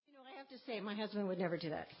to say my husband would never do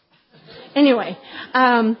that. Anyway,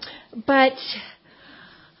 but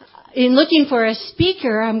in looking for a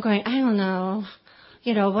speaker, I'm going, I don't know.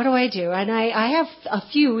 What do I do? And I have a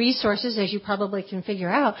few resources, as you probably can figure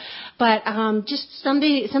out, but just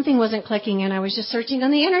something wasn't clicking, and I was just searching on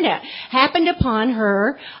the internet. Happened upon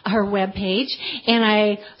her webpage, and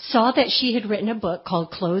I saw that she had written a book called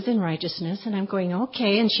Clothes in Righteousness, and I'm going,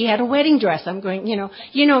 okay, and she had a wedding dress. I'm going,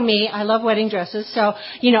 you know me, I love wedding dresses, so,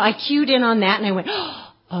 I cued in on that, and I went, oh,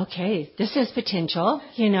 okay, this has potential,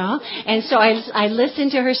 And so I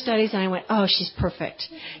listened to her studies and I went, oh, she's perfect.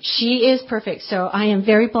 She is perfect. So I am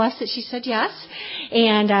very blessed that she said yes.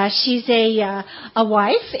 And she's a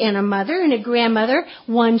wife and a mother and a grandmother.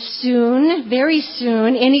 One soon, very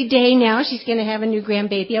soon, any day now, she's going to have a new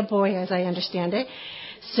grandbaby, a boy, as I understand it.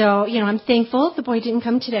 So, I'm thankful the boy didn't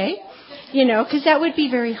come today, because that would be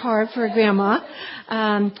very hard for a grandma.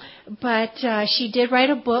 But she did write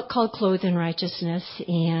a book called Clothes in Righteousness,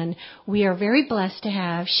 and we are very blessed to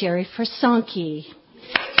have Sherry Frasonke.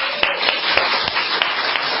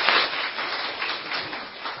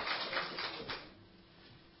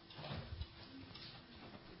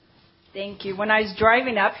 Thank you. When I was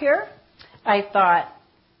driving up here, I thought,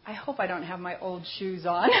 I hope I don't have my old shoes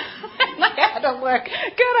on. I had to look.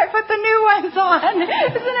 Good, I put the new ones on.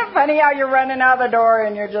 Isn't it funny how you're running out the door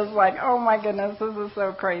and you're just like, oh my goodness, this is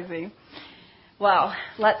so crazy. Well,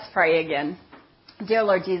 let's pray again. Dear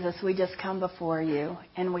Lord Jesus, we just come before you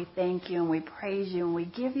and we thank you and we praise you and we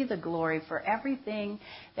give you the glory for everything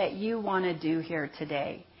that you want to do here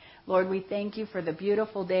today. Lord, we thank you for the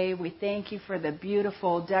beautiful day. We thank you for the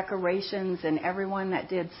beautiful decorations and everyone that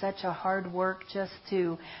did such a hard work just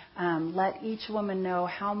to let each woman know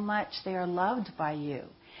how much they are loved by you.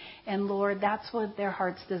 And Lord, that's what their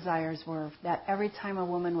heart's desires were, that every time a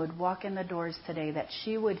woman would walk in the doors today, that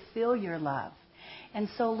she would feel your love. And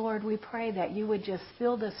so, Lord, we pray that you would just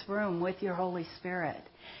fill this room with your Holy Spirit,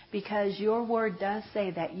 because your word does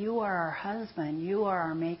say that you are our husband, you are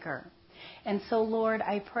our maker. And so, Lord,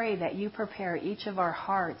 I pray that you prepare each of our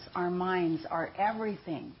hearts, our minds, our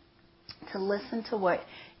everything to listen to what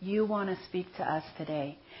you want to speak to us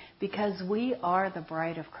today, because we are the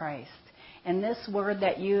bride of Christ. And this word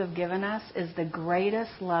that you have given us is the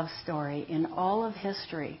greatest love story in all of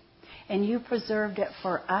history. And you preserved it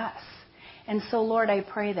for us. And so, Lord, I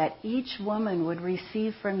pray that each woman would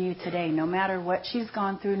receive from you today, no matter what she's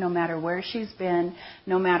gone through, no matter where she's been,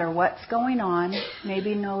 no matter what's going on,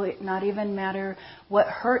 maybe not even matter what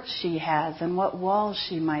hurts she has and what walls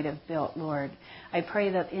she might have built, Lord. I pray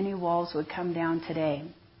that any walls would come down today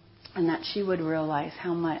and that she would realize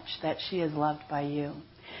how much that she is loved by you.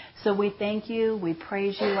 So we thank you. We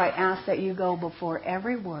praise you. I ask that you go before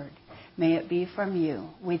every word. May it be from you.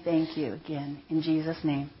 We thank you again. In Jesus'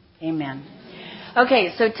 name. Amen.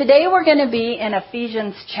 Okay, so today we're going to be in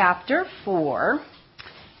Ephesians chapter 4.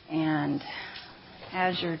 And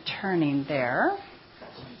as you're turning there,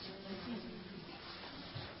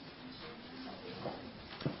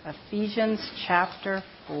 Ephesians chapter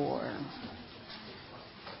 4.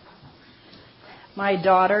 My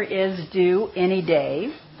daughter is due any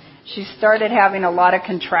day. She started having a lot of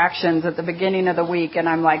contractions at the beginning of the week, and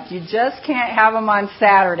I'm like, you just can't have them on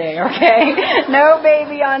Saturday, okay? No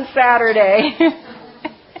baby on Saturday.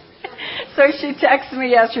 So she texted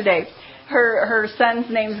me yesterday. Her son's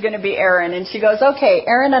name's going to be Aaron, and she goes, okay,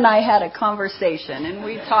 Aaron and I had a conversation, and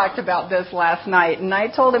we talked about this last night, and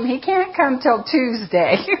I told him he can't come till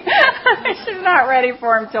Tuesday. She's not ready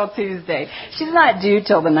for him till Tuesday. She's not due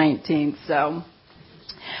till the 19th, so...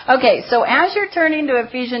 Okay, so as you're turning to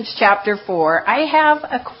Ephesians chapter 4, I have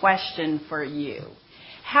a question for you.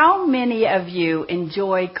 How many of you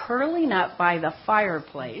enjoy curling up by the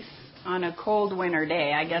fireplace on a cold winter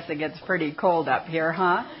day? I guess it gets pretty cold up here,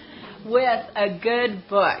 huh? With a good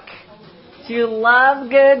book. Do you love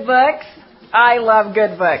good books? I love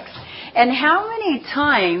good books. And how many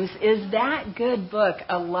times is that good book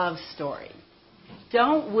a love story?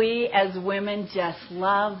 Don't we as women just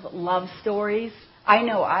love stories? I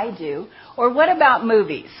know I do. Or what about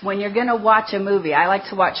movies? When you're going to watch a movie, I like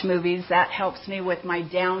to watch movies. That helps me with my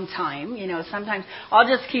downtime. Sometimes I'll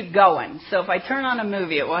just keep going. So if I turn on a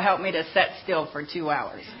movie, it will help me to sit still for 2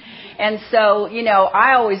 hours. And so,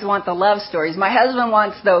 I always want the love stories. My husband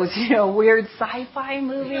wants those, weird sci-fi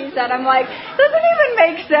movies that I'm like, doesn't even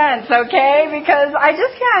make sense, okay? Because I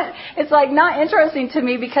just can't, it's like not interesting to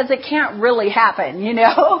me because it can't really happen,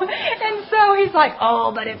 And so he's like,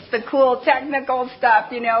 oh, but it's the cool technical stuff,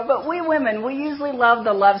 But we women, we usually love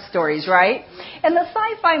the love stories, right? And the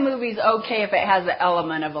sci-fi movie's okay if it has an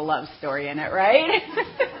element of a love story in it, right?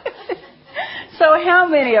 So how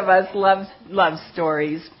many of us love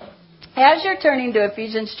stories? As you're turning to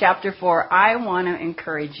Ephesians chapter 4, I want to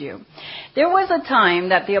encourage you. There was a time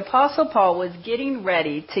that the Apostle Paul was getting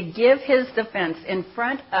ready to give his defense in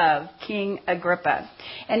front of King Agrippa.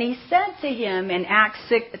 And he said to him in Acts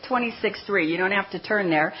 26:3, you don't have to turn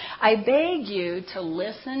there, I beg you to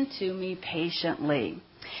listen to me patiently.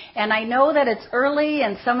 And I know that it's early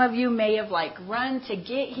and some of you may have run to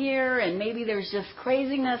get here and maybe there's just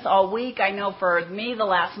craziness all week. I know for me the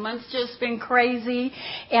last month's just been crazy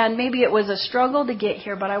and maybe it was a struggle to get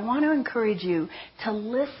here, but I want to encourage you to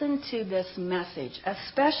listen to this message,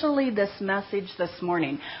 especially this message this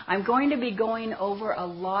morning. I'm going to be going over a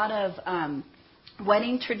lot of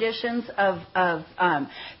wedding traditions of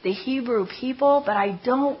the Hebrew people, but I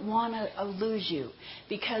don't want to lose you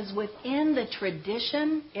because within the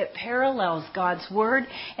tradition, it parallels God's Word,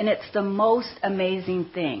 and it's the most amazing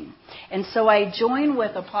thing. And so I join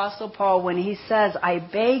with Apostle Paul when he says, I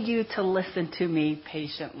beg you to listen to me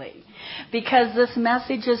patiently, because this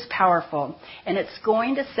message is powerful, and it's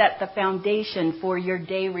going to set the foundation for your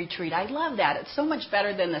day retreat. I love that. It's so much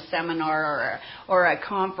better than a seminar or a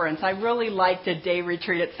conference. I really liked a day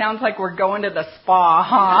retreat. It sounds like we're going to the spa,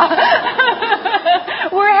 huh?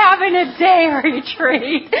 We're having a day retreat.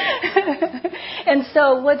 And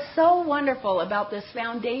so what's so wonderful about this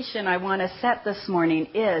foundation I want to set this morning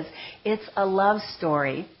is it's a love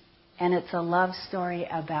story, and it's a love story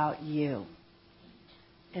about you.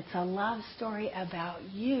 It's a love story about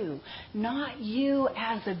you, not you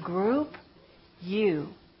as a group, you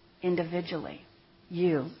individually,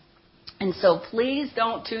 you. And so please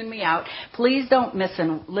don't tune me out. Please don't miss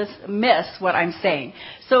what I'm saying.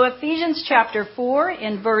 So Ephesians chapter 4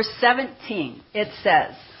 in verse 17, it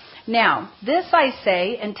says, Now, this I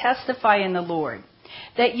say and testify in the Lord,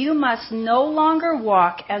 that you must no longer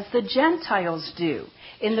walk as the Gentiles do,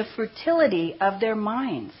 in the futility of their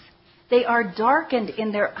minds. They are darkened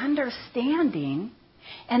in their understanding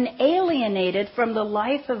and alienated from the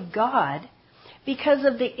life of God because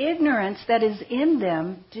of the ignorance that is in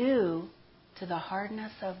them due to the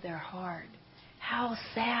hardness of their heart. How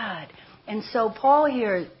sad. And so Paul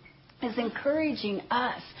here is encouraging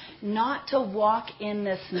us not to walk in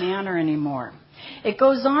this manner anymore. It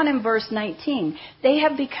goes on in verse 19. They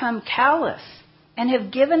have become callous and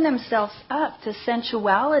have given themselves up to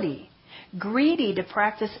sensuality, greedy to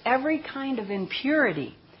practice every kind of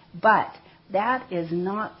impurity. But that is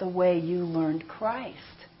not the way you learned Christ.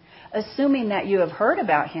 Assuming that you have heard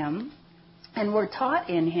about him and were taught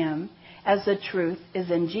in him as the truth is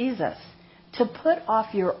in Jesus, to put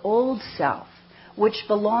off your old self, which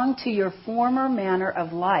belonged to your former manner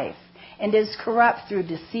of life and is corrupt through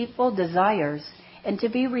deceitful desires, and to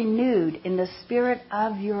be renewed in the spirit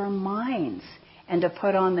of your minds, and to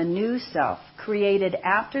put on the new self, created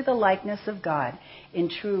after the likeness of God in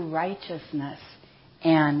true righteousness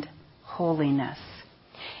and holiness.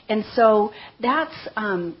 And so that's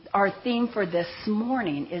our theme for this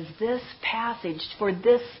morning, is this passage for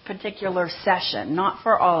this particular session, not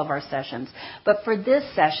for all of our sessions, but for this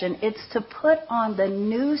session, it's to put on the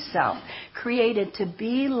new self, created to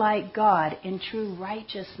be like God in true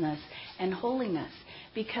righteousness and holiness,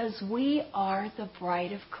 because we are the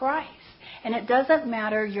bride of Christ. And it doesn't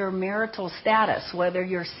matter your marital status, whether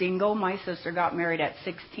you're single. My sister got married at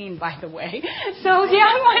 16, by the way. So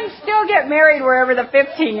young ones still get married wherever the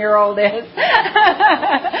 15-year-old is.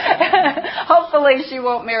 Hopefully she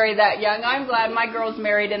won't marry that young. I'm glad my girl's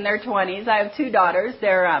married in their 20s. I have two daughters.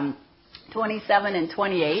 They're 27 and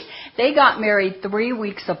 28. They got married 3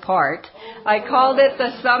 weeks apart. I called it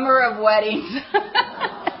the summer of weddings.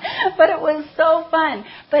 But it was so fun.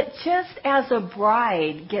 But just as a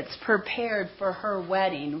bride gets prepared for her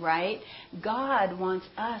wedding, right? God wants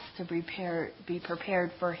us to be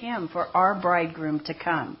prepared for him, for our bridegroom to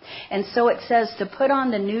come. And so it says to put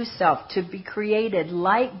on the new self, to be created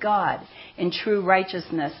like God in true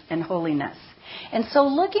righteousness and holiness. And so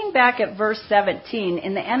looking back at verse 17,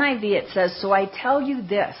 in the NIV it says, So I tell you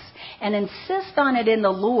this, and insist on it in the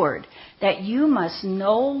Lord, that you must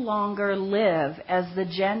no longer live as the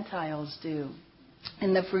Gentiles do,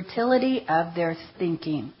 in the futility of their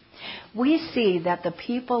thinking. We see that the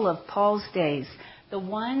people of Paul's days, the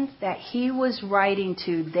ones that he was writing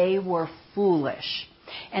to, they were foolish.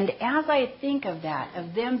 And as I think of that,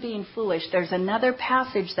 of them being foolish, there's another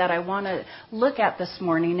passage that I want to look at this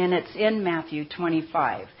morning, and it's in Matthew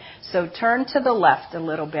 25. So turn to the left a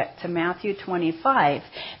little bit to Matthew 25,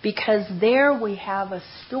 because there we have a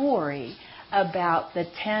story about the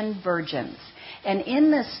 10 virgins. And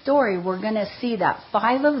in this story, we're going to see that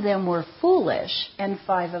 5 of them were foolish and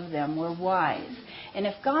 5 of them were wise. And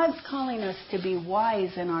if God's calling us to be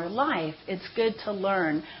wise in our life, it's good to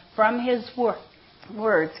learn from his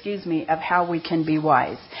of how we can be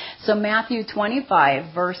wise. So Matthew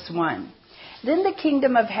 25, verse 1. Then the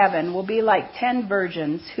kingdom of heaven will be like 10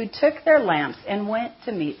 virgins who took their lamps and went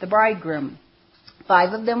to meet the bridegroom.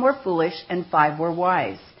 5 of them were foolish and 5 were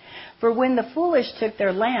wise. For when the foolish took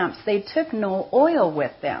their lamps, they took no oil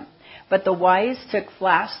with them. But the wise took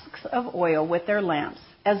flasks of oil with their lamps.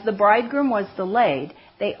 As the bridegroom was delayed,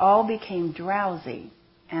 they all became drowsy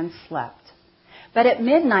and slept. But at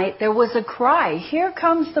midnight there was a cry, "Here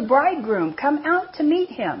comes the bridegroom, come out to meet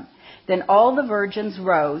him." Then all the virgins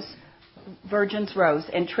rose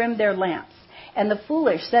and trimmed their lamps. And the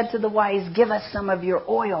foolish said to the wise, "Give us some of your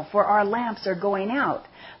oil, for our lamps are going out."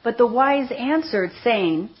 But the wise answered,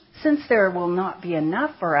 saying, "Since there will not be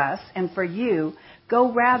enough for us and for you, go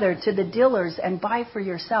rather to the dealers and buy for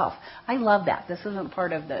yourself." I love that. This isn't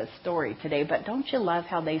part of the story today, but don't you love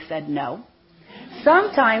how they said no?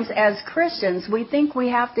 Sometimes as Christians, we think we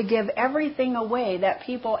have to give everything away that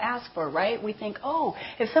people ask for, right? We think, oh,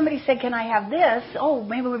 if somebody said, "Can I have this?" Oh,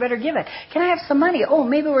 maybe we better give it. "Can I have some money?" Oh,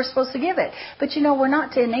 maybe we're supposed to give it. But we're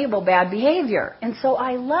not to enable bad behavior. And so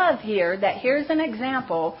I love here that here's an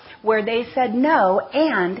example where they said no,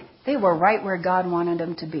 and they were right where God wanted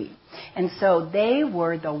them to be. And so they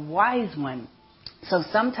were the wise one. So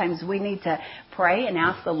sometimes we need to pray and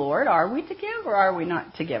ask the Lord, are we to give or are we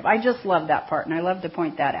not to give? I just love that part, and I love to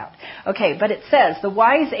point that out. Okay, but it says, the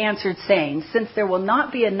wise answered, saying, "Since there will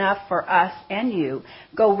not be enough for us and you,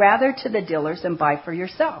 go rather to the dealers and buy for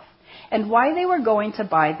yourself." And while they were going to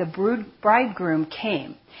buy, the bridegroom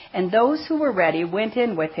came, and those who were ready went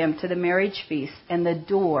in with him to the marriage feast, and the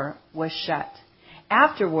door was shut.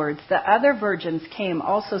 Afterwards, the other virgins came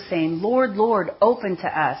also saying, "Lord, Lord, open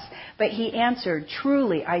to us." But he answered,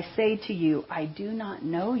 "Truly, I say to you, I do not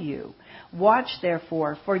know you. Watch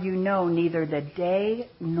therefore, for you know neither the day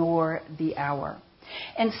nor the hour."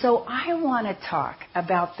 And so I want to talk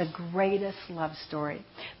about the greatest love story,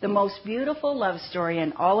 the most beautiful love story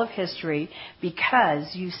in all of history,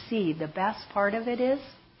 because you see, the best part of it is,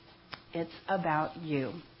 it's about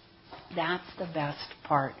you. That's the best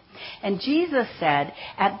part. And Jesus said,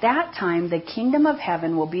 at that time, the kingdom of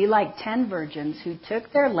heaven will be like 10 virgins who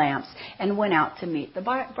took their lamps and went out to meet the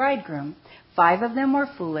bridegroom. 5 of them were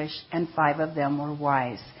foolish and 5 of them were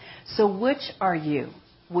wise. So which are you?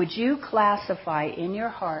 Would you classify in your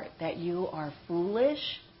heart that you are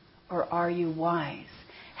foolish or are you wise?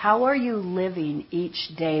 How are you living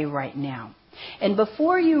each day right now? And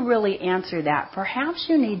before you really answer that, perhaps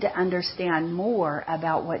you need to understand more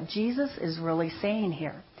about what Jesus is really saying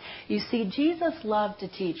here. You see, Jesus loved to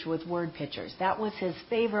teach with word pictures. That was his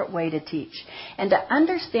favorite way to teach. And to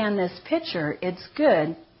understand this picture, it's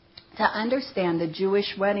good to understand the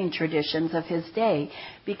Jewish wedding traditions of his day,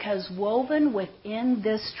 because woven within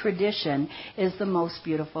this tradition is the most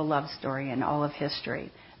beautiful love story in all of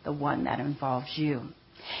history, the one that involves you.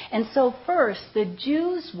 And so first, the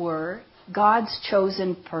Jews were God's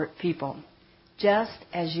chosen people, just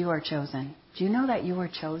as you are chosen. Do you know that you were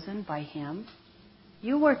chosen by him?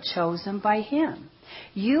 You were chosen by him.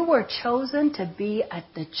 You were chosen to be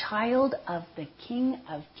the child of the King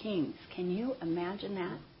of Kings. Can you imagine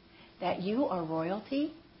that? That you are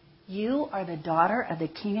royalty? You are the daughter of the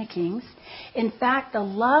King of Kings. In fact, the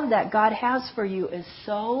love that God has for you is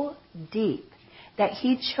so deep that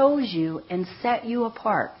he chose you and set you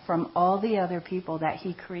apart from all the other people that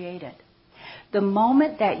he created. The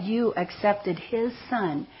moment that you accepted his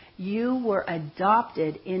son, you were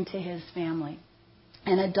adopted into his family.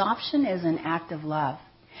 And adoption is an act of love.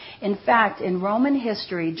 In fact, in Roman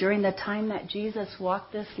history, during the time that Jesus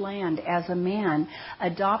walked this land as a man,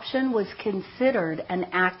 adoption was considered an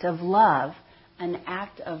act of love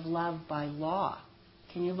by law.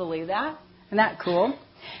 Can you believe that? Isn't that cool?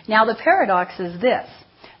 Now, the paradox is this.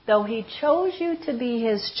 Though he chose you to be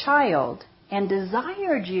his child and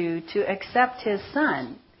desired you to accept his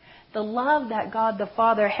son, the love that God the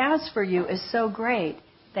Father has for you is so great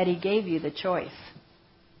that he gave you the choice.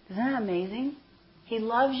 Isn't that amazing? He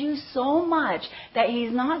loves you so much that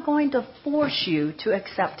he's not going to force you to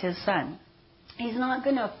accept his son. He's not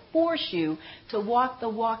going to force you to walk the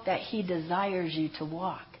walk that he desires you to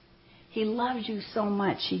walk. He loves you so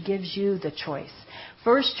much, he gives you the choice.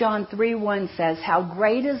 1 John 3:1 says, "How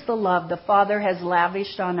great is the love the Father has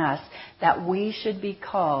lavished on us, that we should be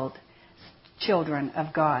called children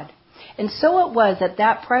of God." And so it was at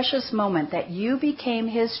that precious moment that you became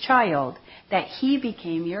his child, that he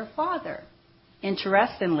became your father.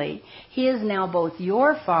 Interestingly, he is now both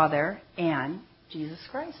your father and Jesus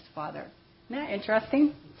Christ's father. Isn't that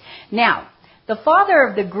interesting? Now, the father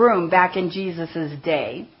of the groom back in Jesus'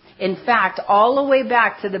 day In fact, all the way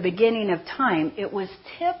back to the beginning of time, it was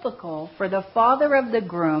typical for the father of the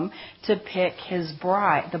groom to pick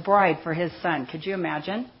the bride for his son. Could you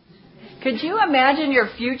imagine? Could you imagine your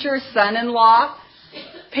future son-in-law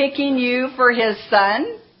picking you for his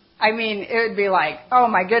son? I mean, it would be like, oh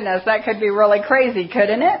my goodness, that could be really crazy,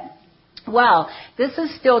 couldn't it? Well, this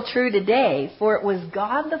is still true today, for it was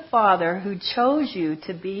God the Father who chose you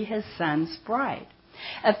to be his son's bride.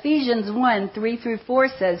 Ephesians 1:3-4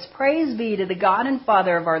 says, "Praise be to the God and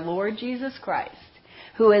Father of our Lord Jesus Christ,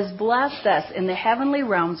 who has blessed us in the heavenly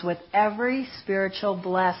realms with every spiritual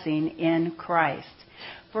blessing in Christ.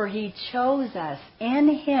 For he chose us in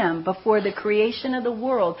him before the creation of the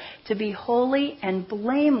world to be holy and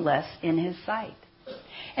blameless in his sight."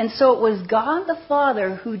 And so it was God the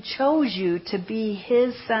Father who chose you to be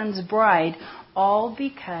his son's bride, all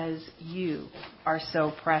because you are so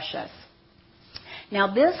precious. Now,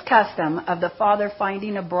 this custom of the Father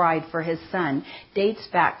finding a bride for his son dates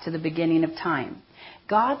back to the beginning of time.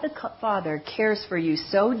 God the Father cares for you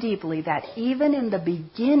so deeply that even in the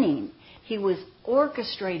beginning, he was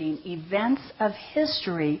orchestrating events of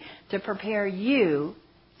history to prepare you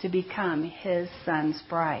to become his son's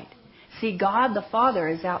bride. See, God the Father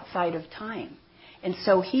is outside of time, and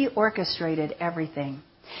so he orchestrated everything.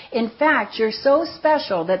 In fact, you're so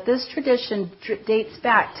special that this tradition dates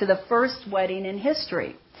back to the first wedding in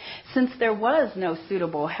history. Since there was no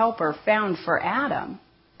suitable helper found for Adam,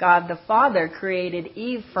 God the Father created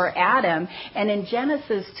Eve for Adam, and in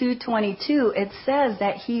Genesis 2:22 it says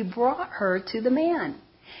that he brought her to the man.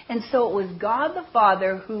 And so it was God the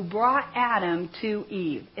Father who brought Adam to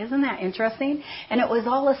Eve. Isn't that interesting? And it was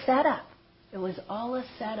all a setup. It was all a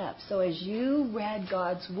setup. So as you read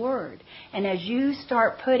God's Word, and as you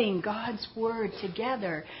start putting God's Word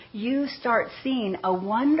together, you start seeing a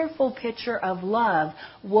wonderful picture of love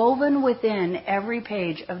woven within every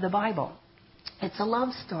page of the Bible. It's a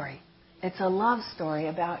love story. It's a love story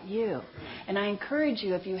about you. And I encourage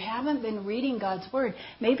you, if you haven't been reading God's Word,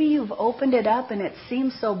 maybe you've opened it up and it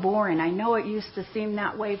seems so boring. I know it used to seem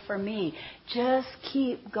that way for me. Just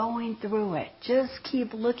keep going through it. Just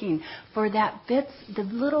keep looking for the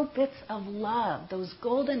little bits of love, those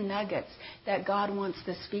golden nuggets that God wants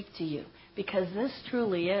to speak to you. Because this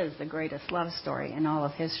truly is the greatest love story in all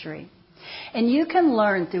of history. And you can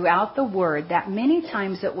learn throughout the Word that many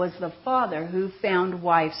times it was the father who found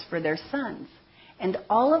wives for their sons. And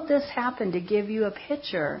all of this happened to give you a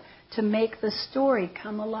picture to make the story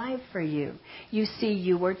come alive for you. You see,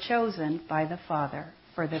 you were chosen by the Father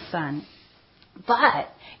for the Son. But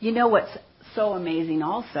you know what's so amazing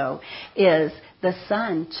also is the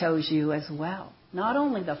Son chose you as well. Not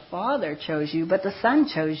only the Father chose you, but the Son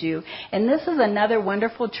chose you. And this is another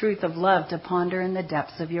wonderful truth of love to ponder in the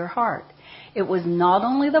depths of your heart. It was not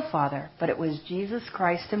only the Father, but it was Jesus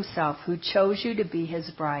Christ himself who chose you to be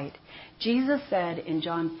his bride. Jesus said in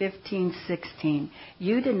John 15:16,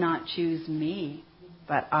 "You did not choose me,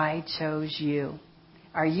 but I chose you."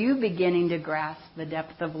 Are you beginning to grasp the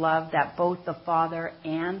depth of love that both the Father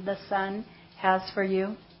and the Son has for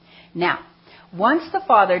you? Now, once the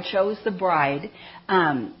Father chose the bride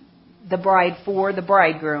for the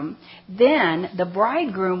bridegroom, then the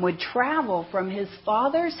bridegroom would travel from his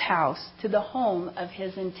father's house to the home of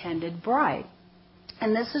his intended bride.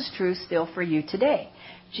 And this is true still for you today.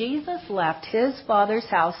 Jesus left his Father's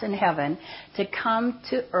house in heaven to come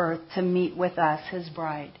to earth to meet with us, his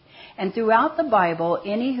bride. And throughout the Bible,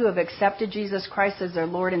 any who have accepted Jesus Christ as their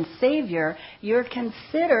Lord and Savior, you're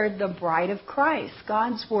considered the bride of Christ.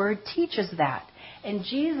 God's Word teaches that. And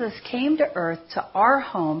Jesus came to earth to our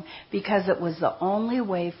home because it was the only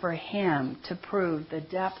way for him to prove the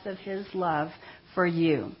depth of his love for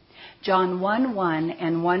you. John 1:1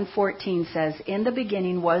 and 1:14 says, "In the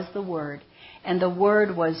beginning was the Word, and the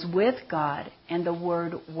Word was with God, and the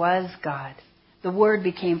Word was God. The Word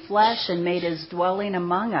became flesh and made his dwelling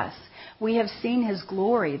among us. We have seen his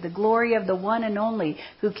glory, the glory of the one and only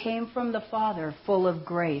who came from the Father, full of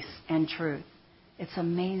grace and truth." It's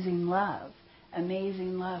amazing love.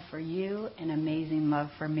 Amazing love for you and amazing love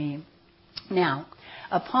for me. Now,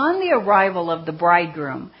 upon the arrival of the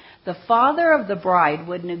bridegroom, the father of the bride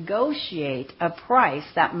would negotiate a price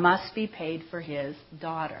that must be paid for his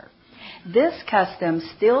daughter. This custom,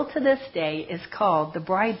 still to this day, is called the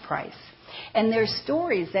bride price. And there's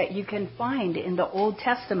stories that you can find in the Old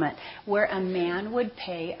Testament where a man would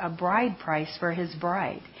pay a bride price for his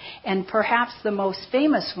bride. And perhaps the most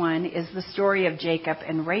famous one is the story of Jacob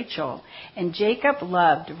and Rachel. And Jacob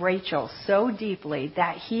loved Rachel so deeply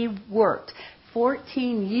that he worked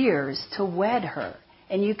 14 years to wed her.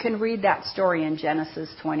 And you can read that story in Genesis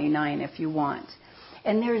 29 if you want.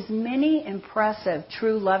 And there's many impressive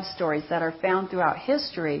true love stories that are found throughout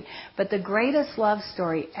history, but the greatest love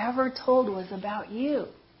story ever told was about you.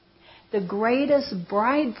 The greatest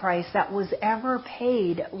bride price that was ever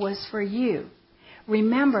paid was for you.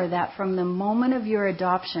 Remember that from the moment of your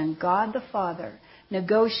adoption, God the Father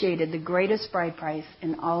negotiated the greatest bride price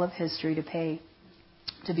in all of history to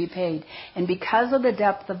be paid. And because of the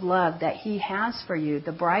depth of love that He has for you,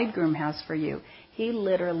 the bridegroom has for you, He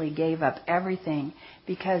literally gave up everything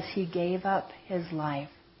because He gave up His life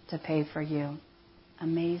to pay for you.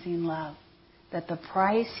 Amazing love. That the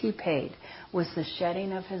price He paid was the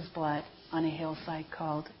shedding of His blood on a hillside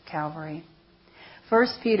called Calvary. 1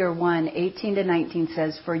 Peter 1:18-19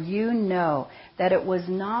 says, "For you know that it was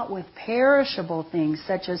not with perishable things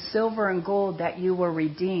such as silver and gold that you were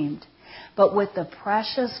redeemed, but with the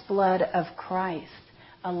precious blood of Christ,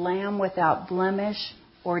 a lamb without blemish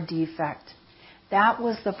or defect." That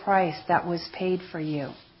was the price that was paid for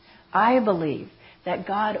you. I believe that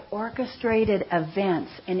God orchestrated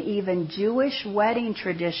events and even Jewish wedding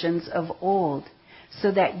traditions of old so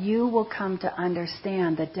that you will come to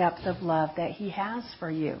understand the depth of love that He has for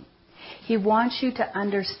you. He wants you to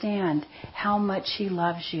understand how much He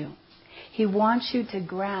loves you. He wants you to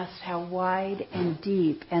grasp how wide and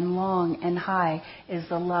deep and long and high is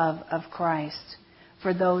the love of Christ.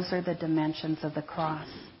 For those are the dimensions of the cross.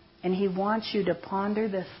 And He wants you to ponder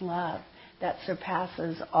this love that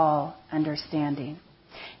surpasses all understanding.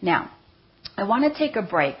 Now, I want to take a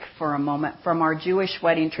break for a moment from our Jewish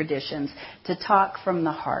wedding traditions to talk from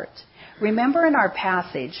the heart. Remember in our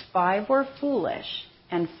passage, 5 were foolish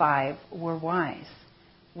and 5 were wise.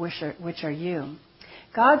 Which are you?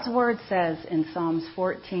 God's Word says in Psalms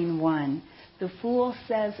 14:1, "The fool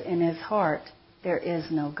says in his heart, there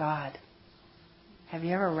is no God." Have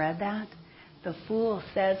you ever read that? The fool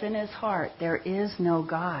says in his heart, there is no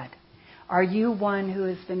God. Are you one who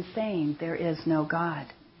has been saying, there is no God?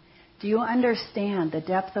 Do you understand the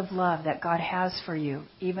depth of love that God has for you,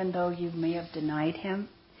 even though you may have denied Him?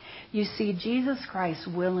 You see, Jesus Christ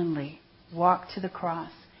willingly walked to the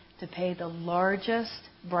cross to pay the largest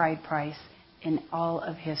bride price in all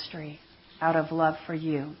of history out of love for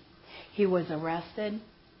you. He was arrested.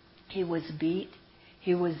 He was beat.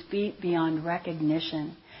 He was beat beyond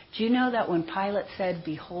recognition. Do you know that when Pilate said,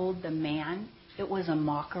 "Behold the man," it was a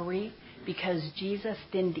mockery? Because Jesus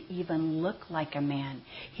didn't even look like a man.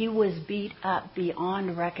 He was beat up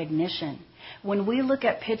beyond recognition. When we look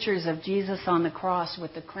at pictures of Jesus on the cross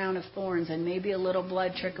with the crown of thorns and maybe a little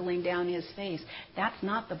blood trickling down His face, that's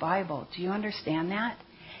not the Bible. Do you understand that?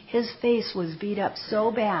 His face was beat up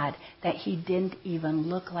so bad that He didn't even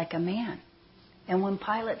look like a man. And when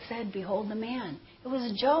Pilate said, "Behold the man," it was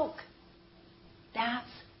a joke. That's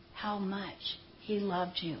how much He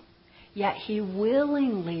loved you. Yet He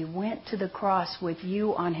willingly went to the cross with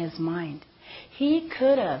you on His mind. He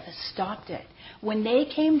could have stopped it. When they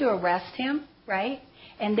came to arrest Him, right?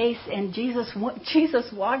 And Jesus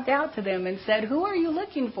walked out to them and said, "Who are you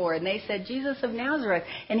looking for?" And they said, "Jesus of Nazareth."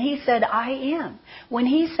 And He said, "I am." When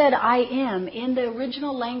He said, "I am," in the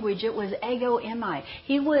original language, it was ego eimi.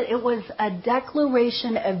 It was a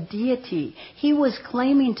declaration of deity. He was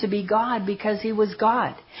claiming to be God because He was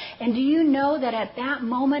God. And do you know that at that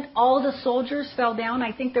moment, all the soldiers fell down?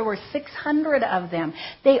 I think there were 600 of them.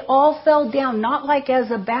 They all fell down, not like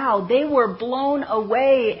as a bow. They were blown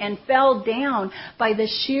away and fell down by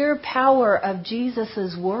the sheer power of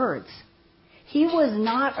Jesus' words. He was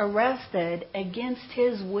not arrested against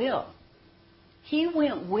His will. He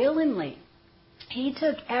went willingly. He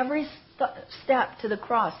took every step to the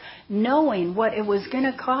cross, knowing what it was going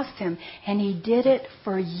to cost Him, and He did it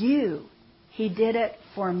for you. He did it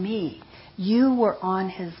for me. You were on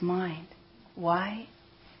His mind. Why?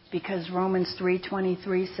 Because Romans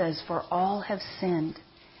 3:23 says, "For all have sinned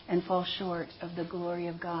and fall short of the glory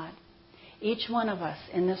of God." Each one of us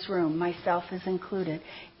in this room, myself is included,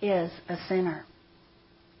 is a sinner.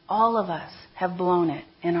 All of us have blown it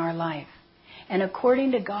in our life. And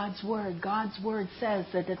according to God's Word says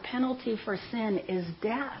that the penalty for sin is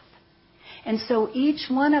death. And so each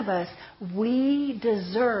one of us, we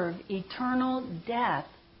deserve eternal death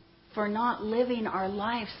for not living our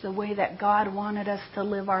lives the way that God wanted us to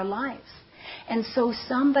live our lives. And so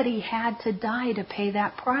somebody had to die to pay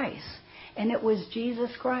that price. And it was Jesus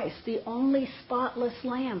Christ, the only spotless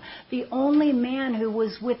lamb, the only man who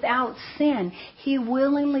was without sin. He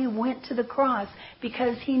willingly went to the cross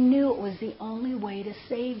because He knew it was the only way to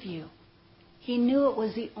save you. He knew it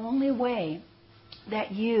was the only way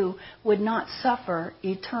that you would not suffer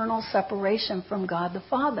eternal separation from God the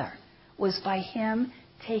Father, was by Him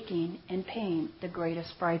taking and paying the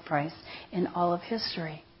greatest bride price in all of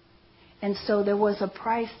history. And so there was a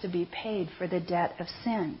price to be paid for the debt of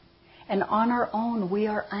sin. And on our own, we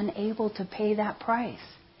are unable to pay that price.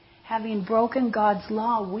 Having broken God's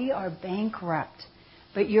law, we are bankrupt.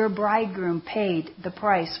 But your bridegroom paid the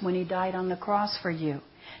price when he died on the cross for you.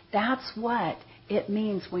 That's what it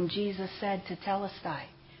means when Jesus said to Telestai.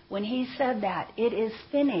 When he said that, it is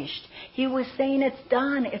finished. He was saying it's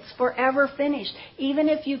done. It's forever finished. Even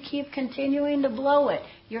if you keep continuing to blow it,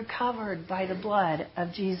 you're covered by the blood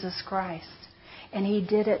of Jesus Christ. And he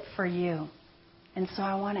did it for you. And so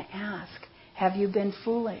I want to ask, have you been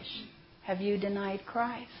foolish? Have you denied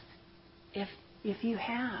Christ? If you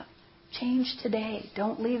have, change today.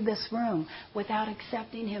 Don't leave this room without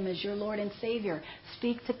accepting him as your Lord and Savior.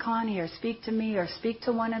 Speak to Connie or speak to me or speak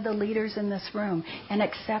to one of the leaders in this room and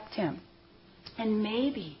accept him. And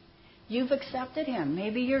maybe you've accepted him.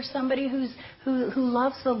 Maybe you're somebody who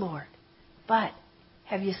loves the Lord. But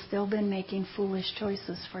have you still been making foolish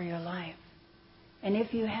choices for your life? And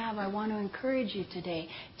if you have, I want to encourage you today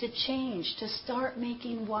to change, to start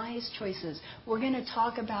making wise choices. We're going to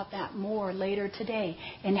talk about that more later today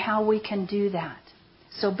and how we can do that.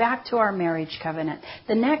 So back to our marriage covenant.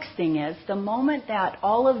 The next thing is, the moment that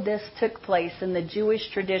all of this took place in the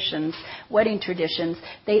Jewish traditions, wedding traditions,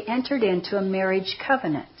 they entered into a marriage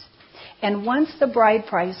covenant. And once the bride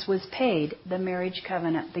price was paid, the marriage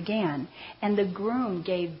covenant began. And the groom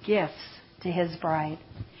gave gifts to his bride.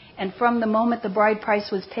 And from the moment the bride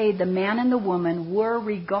price was paid, the man and the woman were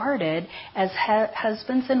regarded as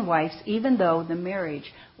husbands and wives, even though the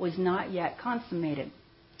marriage was not yet consummated.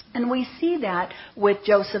 And we see that with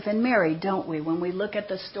Joseph and Mary, don't we? When we look at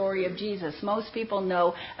the story of Jesus, most people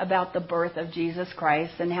know about the birth of Jesus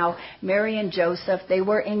Christ and how Mary and Joseph, they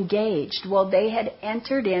were engaged. Well, they had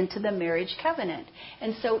entered into the marriage covenant.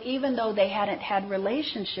 And so even though they hadn't had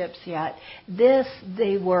relationships yet,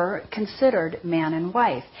 they were considered man and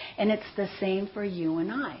wife. And it's the same for you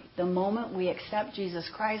and I. The moment we accept Jesus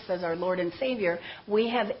Christ as our Lord and Savior, we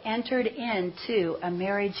have entered into a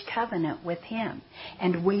marriage covenant with him.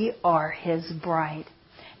 And we are his bride.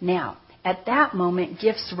 Now, at that moment,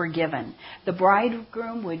 gifts were given. The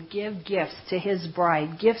bridegroom would give gifts to his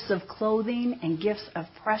bride, gifts of clothing and gifts of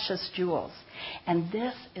precious jewels. And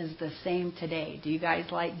this is the same today. Do you guys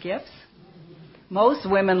like gifts? Most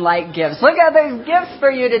women like gifts. Look at those gifts for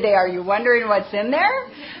you today. Are you wondering what's in there?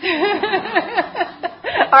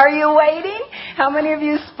 Are you waiting? How many of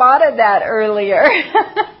you spotted that earlier?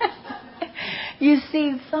 You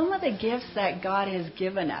see, some of the gifts that God has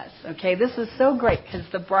given us, okay, this is so great because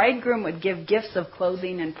the bridegroom would give gifts of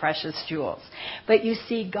clothing and precious jewels. But you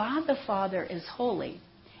see, God the Father is holy,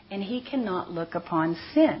 and he cannot look upon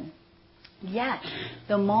sin. Yet,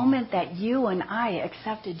 the moment that you and I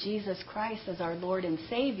accepted Jesus Christ as our Lord and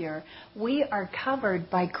Savior, we are covered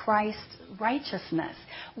by Christ's righteousness.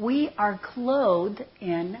 We are clothed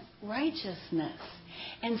in righteousness.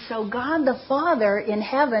 And so God the Father in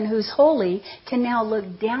heaven, who's holy, can now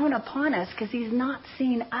look down upon us because he's not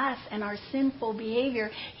seeing us and our sinful behavior.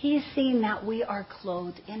 He's seeing that we are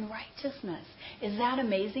clothed in righteousness. Is that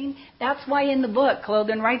amazing? That's why in the book, Clothed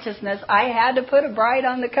in Righteousness, I had to put a bride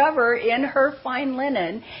on the cover in her fine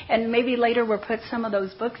linen. And maybe later we'll put some of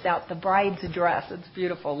those books out, The Bride's Dress. It's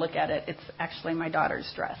beautiful. Look at it. It's actually my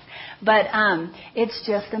daughter's dress. But it's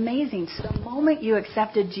just amazing. So the moment you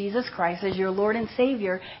accepted Jesus Christ as your Lord and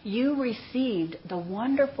Savior, you received the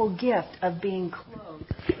wonderful gift of being clothed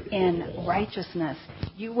in righteousness.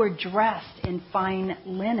 You were dressed in fine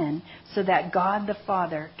linen so that God the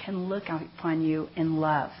Father can look upon you in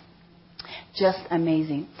love. Just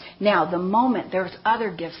amazing. Now, the moment, there's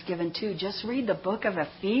other gifts given too. Just read the book of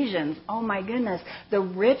Ephesians. Oh my goodness, the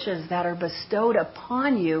riches that are bestowed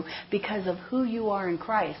upon you because of who you are in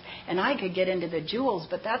Christ. And I could get into the jewels,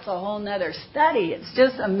 but that's a whole nother study. It's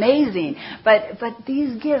just amazing. But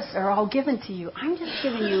these gifts are all given to you. I'm just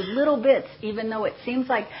giving you little bits, even though it seems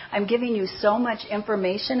like I'm giving you so much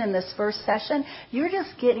information in this first session. You're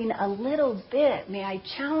just getting a little bit. May I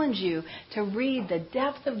challenge you to read the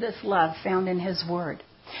depth of this love found in his word.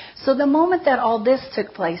 So the moment that all this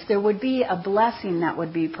took place, there would be a blessing that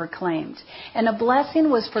would be proclaimed. And a blessing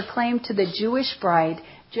was proclaimed to the Jewish bride,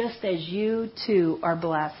 just as you too are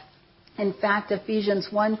blessed. In fact, Ephesians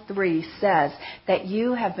 1:3 says that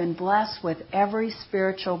you have been blessed with every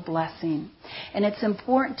spiritual blessing. And it's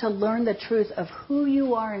important to learn the truth of who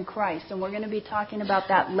you are in Christ. And we're going to be talking about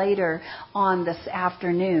that later on this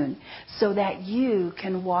afternoon, so that you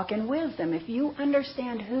can walk in wisdom. If you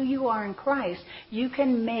understand who you are in Christ, you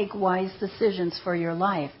can make wise decisions for your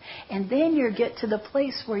life. And then you get to the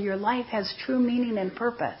place where your life has true meaning and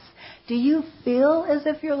purpose. Do you feel as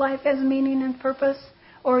if your life has meaning and purpose?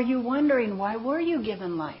 Or are you wondering, why were you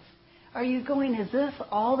given life? Are you going, is this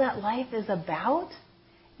all that life is about?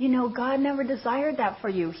 You know, God never desired that for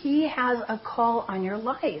you. He has a call on your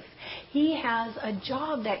life. He has a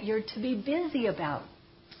job that you're to be busy about.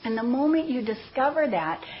 And the moment you discover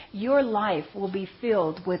that, your life will be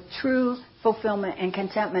filled with true fulfillment and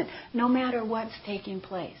contentment, no matter what's taking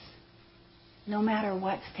place. No matter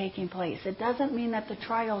what's taking place. It doesn't mean that the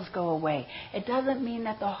trials go away. It doesn't mean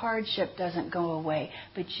that the hardship doesn't go away.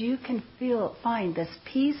 But you can find this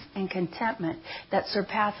peace and contentment that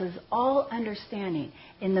surpasses all understanding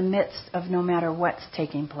in the midst of no matter what's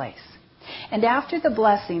taking place. And after the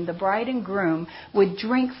blessing, the bride and groom would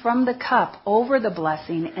drink from the cup over the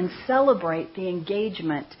blessing and celebrate the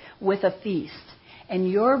engagement with a feast. And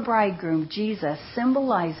your bridegroom, Jesus,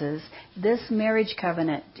 symbolizes this marriage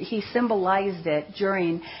covenant. He symbolized it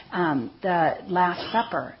during the Last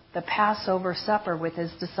Supper, the Passover supper with his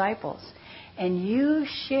disciples. And you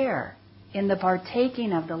share in the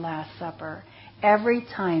partaking of the Last Supper every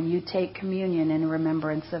time you take communion in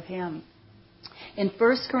remembrance of him. In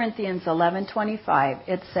 1 Corinthians 11:25,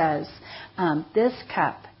 it says, this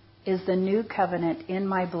cup is the new covenant in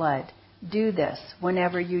my blood. Do this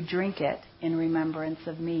whenever you drink it in remembrance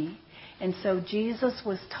of me. And so Jesus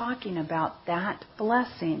was talking about that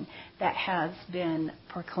blessing that has been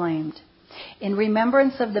proclaimed. In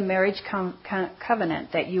remembrance of the marriage covenant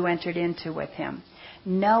that you entered into with him,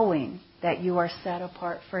 knowing that you are set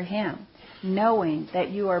apart for him, knowing that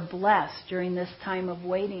you are blessed during this time of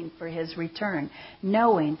waiting for his return,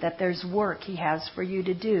 knowing that there's work he has for you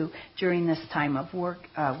to do during this time of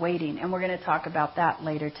waiting. And we're going to talk about that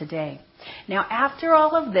later today. Now, after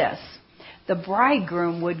all of this, the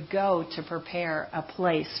bridegroom would go to prepare a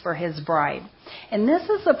place for his bride. And this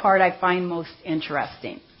is the part I find most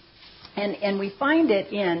interesting. And we find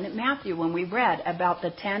it in Matthew when we read about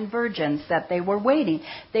the 10 virgins that they were waiting.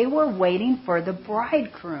 They were waiting for the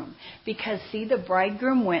bridegroom because, see, the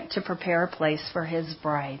bridegroom went to prepare a place for his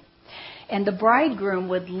bride. And the bridegroom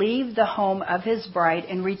would leave the home of his bride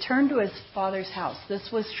and return to his father's house. This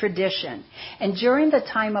was tradition. And during the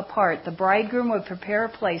time apart, the bridegroom would prepare a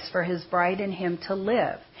place for his bride and him to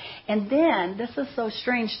live. And then, this is so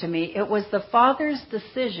strange to me, it was the father's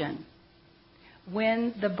decision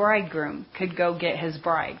when the bridegroom could go get his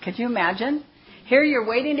bride. Could you imagine? Here you're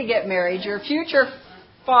waiting to get married. Your future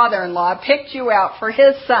father-in-law picked you out for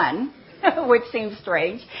his son, which seems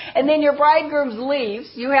strange. And then your bridegroom leaves.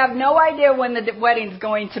 You have no idea when the wedding's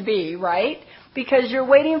going to be, right? Because you're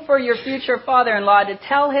waiting for your future father-in-law to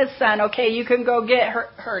tell his son, okay, you can go get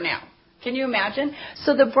her now. Can you imagine?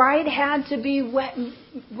 So the bride had to be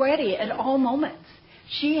ready at all moments.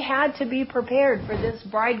 She had to be prepared for this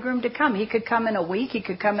bridegroom to come. He could come in a week. He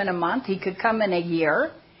could come in a month. He could come in a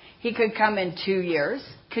year. He could come in 2 years.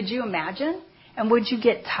 Could you imagine? And would you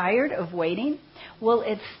get tired of waiting? Well,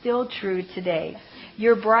 it's still true today.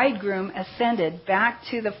 Your bridegroom ascended back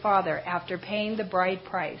to the Father after paying the bride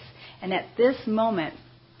price. And at this moment,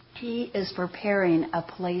 he is preparing a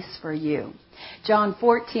place for you. John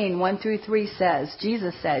 14:1-3 says,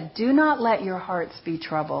 Jesus said, do not let your hearts be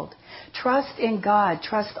troubled. Trust in God.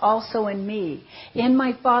 Trust also in me. In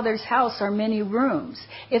my Father's house are many rooms.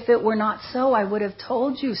 If it were not so, I would have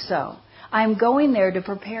told you so. I am going there to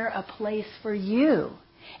prepare a place for you.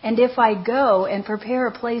 And if I go and prepare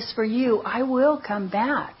a place for you, I will come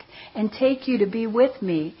back and take you to be with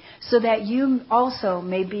me so that you also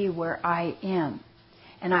may be where I am.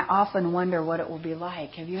 And I often wonder what it will be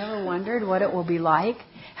like. Have you ever wondered what it will be like?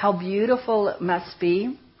 How beautiful it must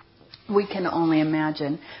be? We can only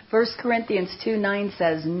imagine. 1 Corinthians 2:9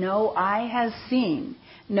 says, no eye has seen,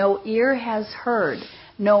 no ear has heard,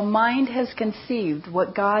 no mind has conceived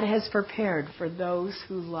what God has prepared for those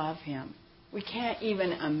who love him. We can't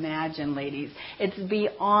even imagine, ladies. It's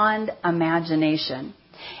beyond imagination.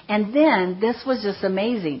 And then, this was just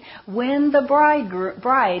amazing. When the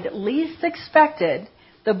bride least expected,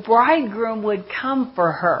 the bridegroom would come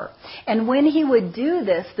for her. And when he would do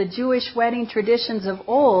this, the Jewish wedding traditions of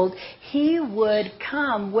old, he would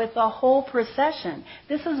come with a whole procession.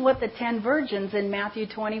 This is what the 10 virgins in Matthew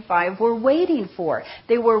 25 were waiting for.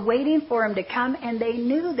 They were waiting for him to come, and they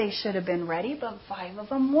knew they should have been ready, but 5 of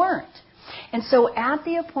them weren't. And so at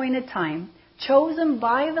the appointed time, chosen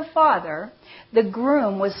by the Father, the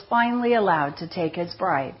groom was finally allowed to take his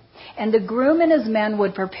bride. And the groom and his men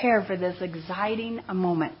would prepare for this exciting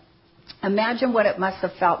moment. Imagine what it must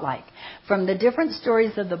have felt like. From the different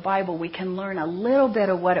stories of the Bible, we can learn a little bit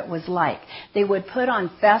of what it was like. They would put on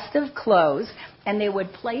festive clothes, and they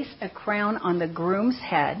would place a crown on the groom's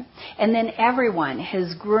head. And then everyone,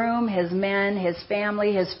 his groom, his men, his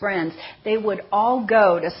family, his friends, they would all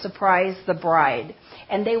go to surprise the bride.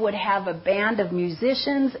 And they would have a band of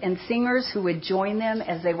musicians and singers who would join them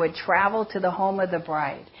as they would travel to the home of the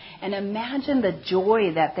bride. And imagine the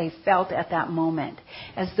joy that they felt at that moment.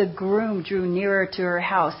 As the groom drew nearer to her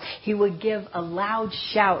house, he would give a loud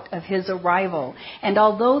shout of his arrival. And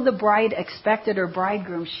although the bride expected her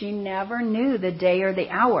bridegroom, she never knew the day or the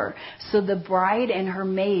hour. So the bride and her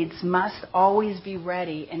maids must always be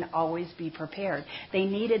ready and always be prepared. They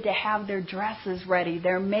needed to have their dresses ready,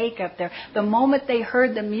 their makeup. The moment they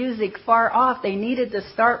heard the music far off, they needed to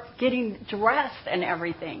start getting dressed and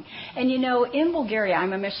everything. And you know, in Bulgaria,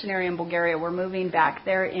 I'm a missionary in Bulgaria. We're moving back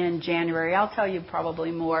there in January. I'll tell you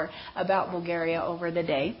probably more about Bulgaria over the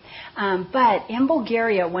day. But in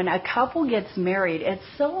Bulgaria, when a couple gets married, it's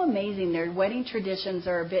so amazing. Their wedding traditions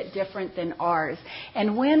are a bit different than ours.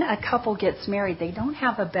 And when a couple gets married, they don't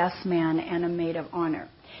have a best man and a maid of honor.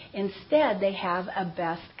 Instead, they have a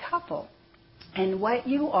best couple. And what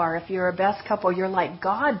you are, if you're a best couple, you're like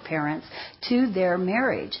godparents to their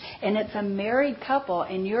marriage. And it's a married couple,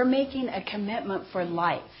 and you're making a commitment for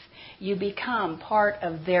life. You become part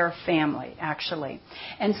of their family, actually.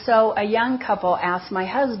 And so a young couple asked my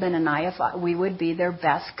husband and I if we would be their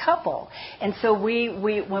best couple. And so we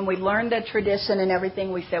when we learned the tradition and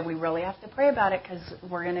everything, we said we really have to pray about it because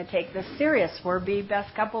we're going to take this serious. We'll be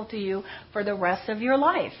best couple to you for the rest of your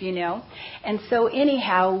life, you know. And so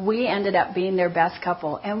anyhow, we ended up being their best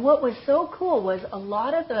couple. And what was so cool was a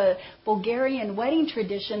lot of the Bulgarian wedding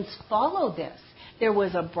traditions follow this. There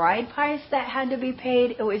was a bride price that had to be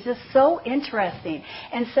paid. It was just so interesting.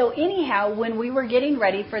 And so anyhow, when we were getting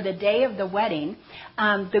ready for the day of the wedding,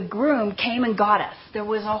 the groom came and got us. There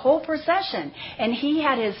was a whole procession. And he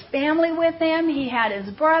had his family with him. He had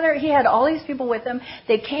his brother. He had all these people with him.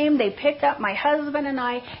 They came, they picked up my husband and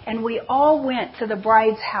I, and we all went to the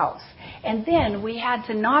bride's house. And then we had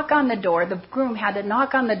to knock on the door. The groom had to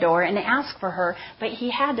knock on the door and ask for her, but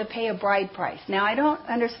he had to pay a bride price. Now, I don't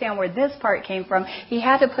understand where this part came from. He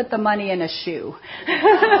had to put the money in a shoe. I'm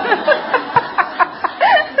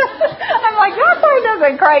like, that part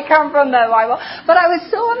doesn't quite come from the Bible. But I was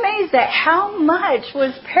so amazed at how much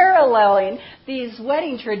was paralleling these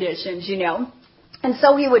wedding traditions, you know. And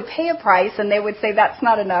so he would pay a price, and they would say, that's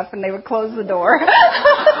not enough, and they would close the door.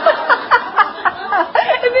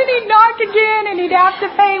 And then he'd knock again, and he'd have to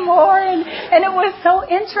pay more, and it was so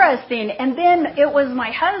interesting. And then it was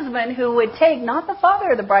my husband who would take, not the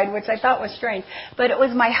father of the bride, which I thought was strange, but it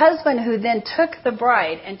was my husband who then took the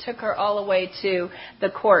bride and took her all the way to the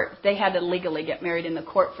court. They had to legally get married in the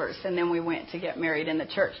court first, and then we went to get married in the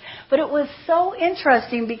church. But it was so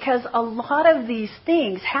interesting because a lot of these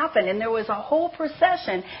things happened, and there was a whole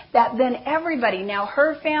procession that then everybody, now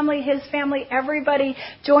her family, his family, everybody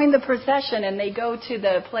joined the procession, and they go to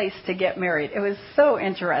the place to get married. It was so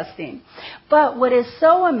interesting. But what is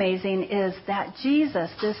so amazing is that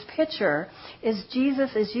Jesus, this picture, is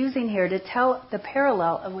Jesus is using here to tell the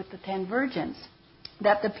parallel with the 10 virgins.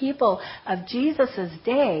 That the people of Jesus'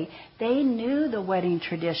 day, they knew the wedding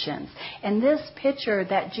traditions. And this picture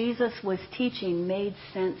that Jesus was teaching made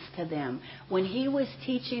sense to them. When he was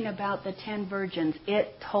teaching about the 10 virgins,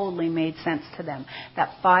 it totally made sense to them.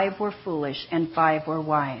 That 5 were foolish and 5 were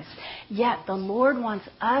wise. Yet the Lord wants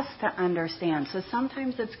us to understand. So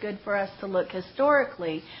sometimes it's good for us to look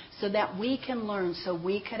historically so that we can learn, so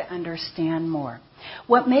we could understand more.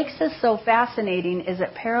 What makes this so fascinating is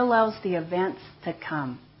it parallels the events to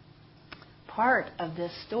come. Part of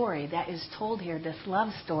this story that is told here, this love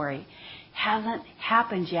story, hasn't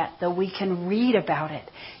happened yet, though we can read about it.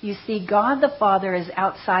 You see, God the Father is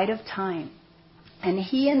outside of time, and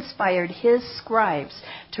he inspired his scribes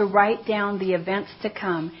to write down the events to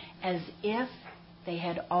come as if they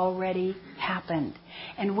had already happened.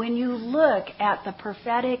 And when you look at the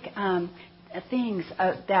prophetic things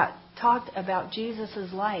that talked about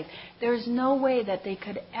Jesus' life, there's no way that they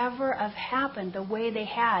could ever have happened the way they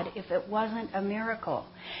had if it wasn't a miracle.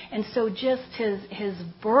 And so just his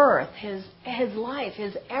birth, his life,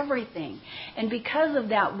 his everything. And because of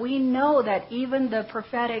that, we know that even the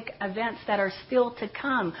prophetic events that are still to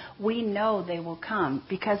come, we know they will come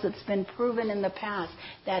because it's been proven in the past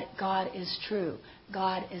that God is true,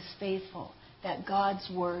 God is faithful, that God's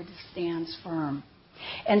word stands firm.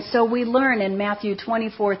 And so we learn in Matthew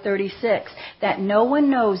 24:36 that no one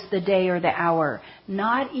knows the day or the hour,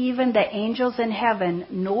 not even the angels in heaven,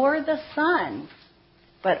 nor the Son,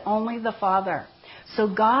 but only the Father. So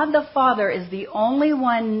God the Father is the only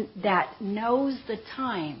one that knows the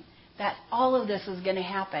time that all of this is going to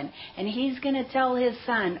happen. And He's going to tell His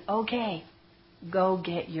Son, okay, go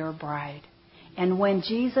get your bride. And when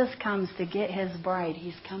Jesus comes to get His bride,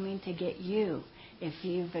 He's coming to get you if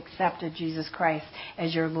you've accepted Jesus Christ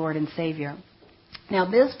as your Lord and Savior. Now,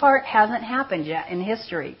 this part hasn't happened yet in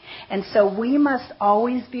history. And so we must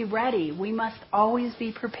always be ready. We must always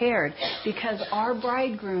be prepared because our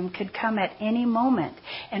bridegroom could come at any moment.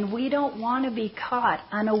 And we don't want to be caught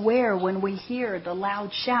unaware when we hear the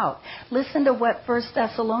loud shout. Listen to what 1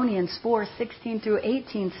 Thessalonians 4:16 through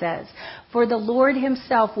 18 says. For the Lord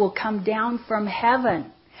Himself will come down from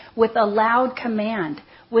heaven with a loud command,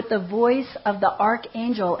 with the voice of the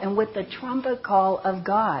archangel and with the trumpet call of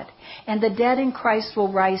God. And the dead in Christ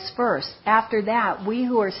will rise first. After that, we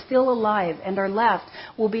who are still alive and are left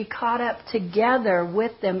will be caught up together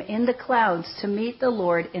with them in the clouds to meet the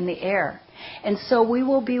Lord in the air. And so we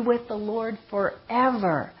will be with the Lord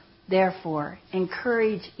forever. Therefore,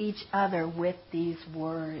 encourage each other with these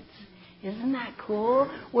words. Isn't that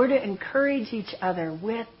cool? We're to encourage each other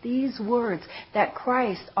with these words that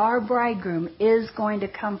Christ, our bridegroom, is going to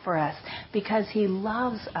come for us because He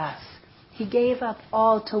loves us. He gave up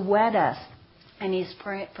all to wed us, and He's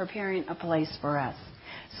preparing a place for us.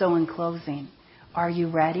 So in closing, are you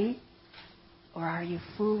ready or are you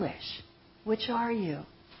foolish? Which are you?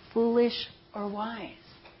 Foolish or wise?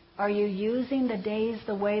 Are you using the days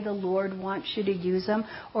the way the Lord wants you to use them,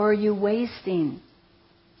 or are you wasting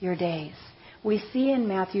your days? We see in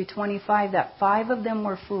Matthew 25 that 5 of them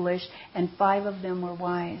were foolish and 5 of them were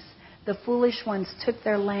wise. The foolish ones took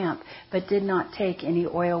their lamp but did not take any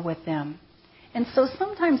oil with them. And so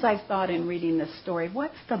sometimes I've thought in reading this story,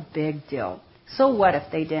 what's the big deal? So what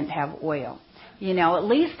if they didn't have oil? You know, at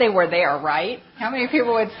least they were there, right? How many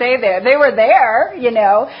people would say that? They were there, you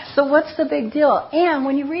know. So what's the big deal? And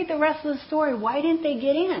when you read the rest of the story, why didn't they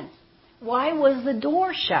get in? Why was the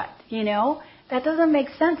door shut, you know? That doesn't make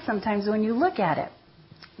sense sometimes when you look at it.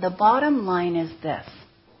 The bottom line is this.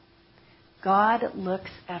 God looks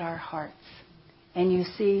at our hearts. And you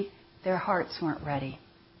see, their hearts weren't ready.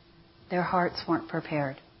 Their hearts weren't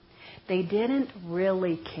prepared. They didn't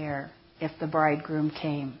really care if the bridegroom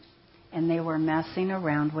came. And they were messing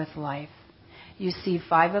around with life. You see,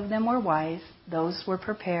 5 of them were wise. Those were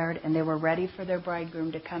prepared. And they were ready for their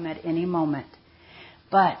bridegroom to come at any moment.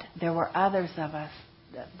 But there were others of us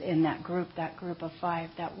in that group of 5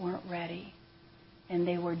 that weren't ready. And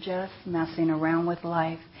they were just messing around with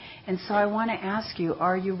life. And so I want to ask you,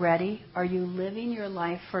 are you ready? Are you living your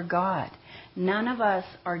life for God? None of us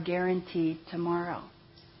are guaranteed tomorrow.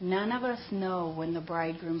 None of us know when the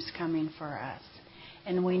bridegroom's coming for us.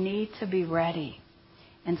 And we need to be ready.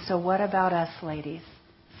 And so what about us, ladies?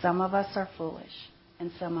 Some of us are foolish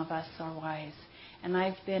and some of us are wise. And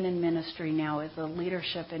I've been in ministry now as a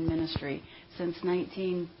leadership in ministry since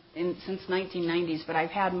 1990s, but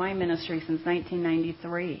I've had my ministry since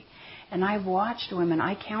 1993. And I've watched women.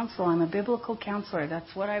 I counsel. I'm a biblical counselor.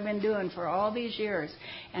 That's what I've been doing for all these years.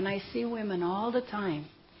 And I see women all the time.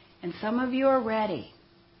 And some of you are ready,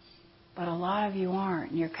 but a lot of you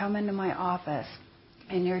aren't. And you're coming to my office.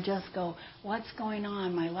 And you're just go, what's going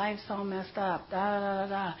on? My life's all messed up. Da, da, da,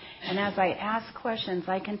 da. And as I ask questions,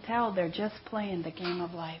 I can tell they're just playing the game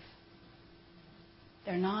of life.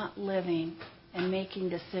 They're not living and making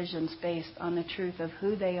decisions based on the truth of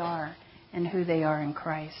who they are and who they are in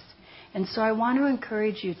Christ. And so I want to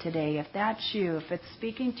encourage you today, if that's you, if it's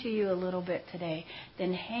speaking to you a little bit today,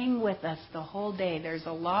 then hang with us the whole day. There's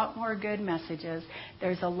a lot more good messages.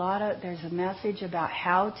 There's a message about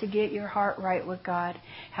how to get your heart right with God,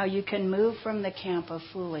 how you can move from the camp of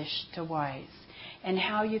foolish to wise, and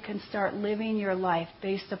how you can start living your life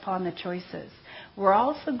based upon the choices. We're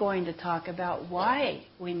also going to talk about why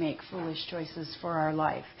we make foolish choices for our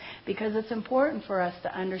life, because it's important for us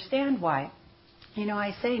to understand why. You know,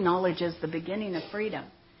 I say knowledge is the beginning of freedom.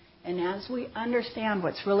 And as we understand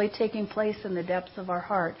what's really taking place in the depths of our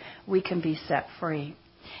heart, we can be set free.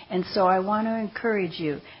 And so I want to encourage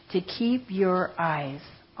you to keep your eyes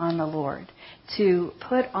on the Lord, to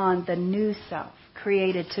put on the new self,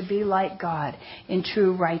 created to be like God in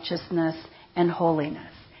true righteousness and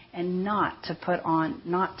holiness, and not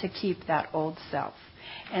to keep that old self.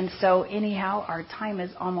 And so anyhow, our time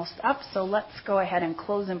is almost up, so let's go ahead and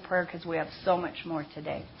close in prayer because we have so much more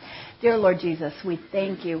today. Dear Lord Jesus, we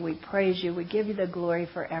thank you, we praise you, we give you the glory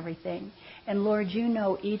for everything. And Lord, you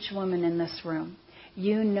know each woman in this room.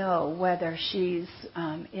 You know whether she's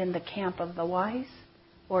in the camp of the wise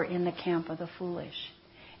or in the camp of the foolish.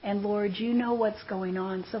 And Lord, you know what's going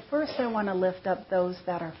on. So first I want to lift up those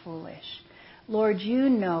that are foolish. Lord, you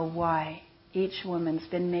know why each woman's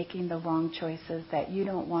been making the wrong choices that you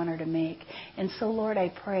don't want her to make. And so, Lord, I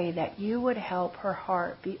pray that you would help her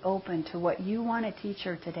heart be open to what you want to teach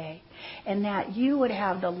her today, and that you would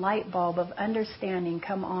have the light bulb of understanding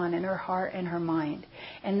come on in her heart and her mind,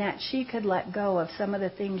 and that she could let go of some of the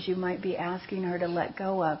things you might be asking her to let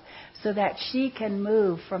go of, so that she can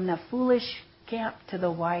move from the foolish camp to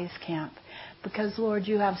the wise camp. Because, Lord,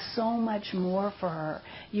 you have so much more for her.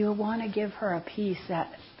 You want to give her a peace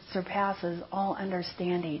that surpasses all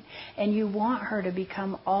understanding. And you want her to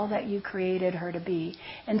become all that you created her to be.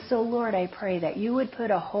 And so, Lord, I pray that you would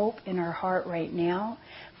put a hope in her heart right now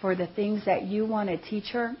for the things that you want to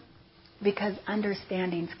teach her, because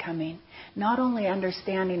understanding's coming. Not only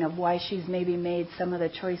understanding of why she's maybe made some of the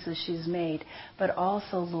choices she's made, but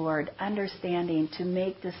also, Lord, understanding to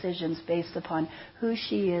make decisions based upon who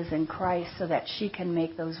she is in Christ, so that she can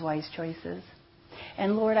make those wise choices.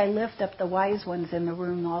 And Lord, I lift up the wise ones in the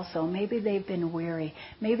room also. Maybe they've been weary.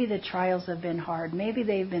 Maybe the trials have been hard. Maybe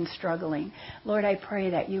they've been struggling. Lord, I pray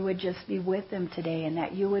that you would just be with them today, and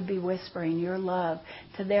that you would be whispering your love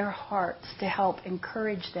to their hearts to help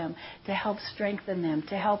encourage them, to help strengthen them,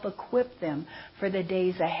 to help equip them for the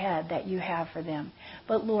days ahead that you have for them.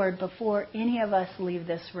 But Lord, before any of us leave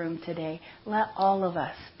this room today, let all of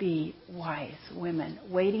us be wise women,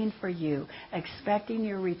 waiting for you, expecting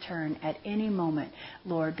your return at any moment,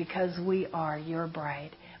 Lord, because we are your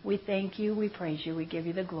bride. We thank you, we praise you, we give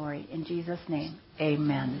you the glory. In Jesus' name,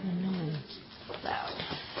 amen. Amen.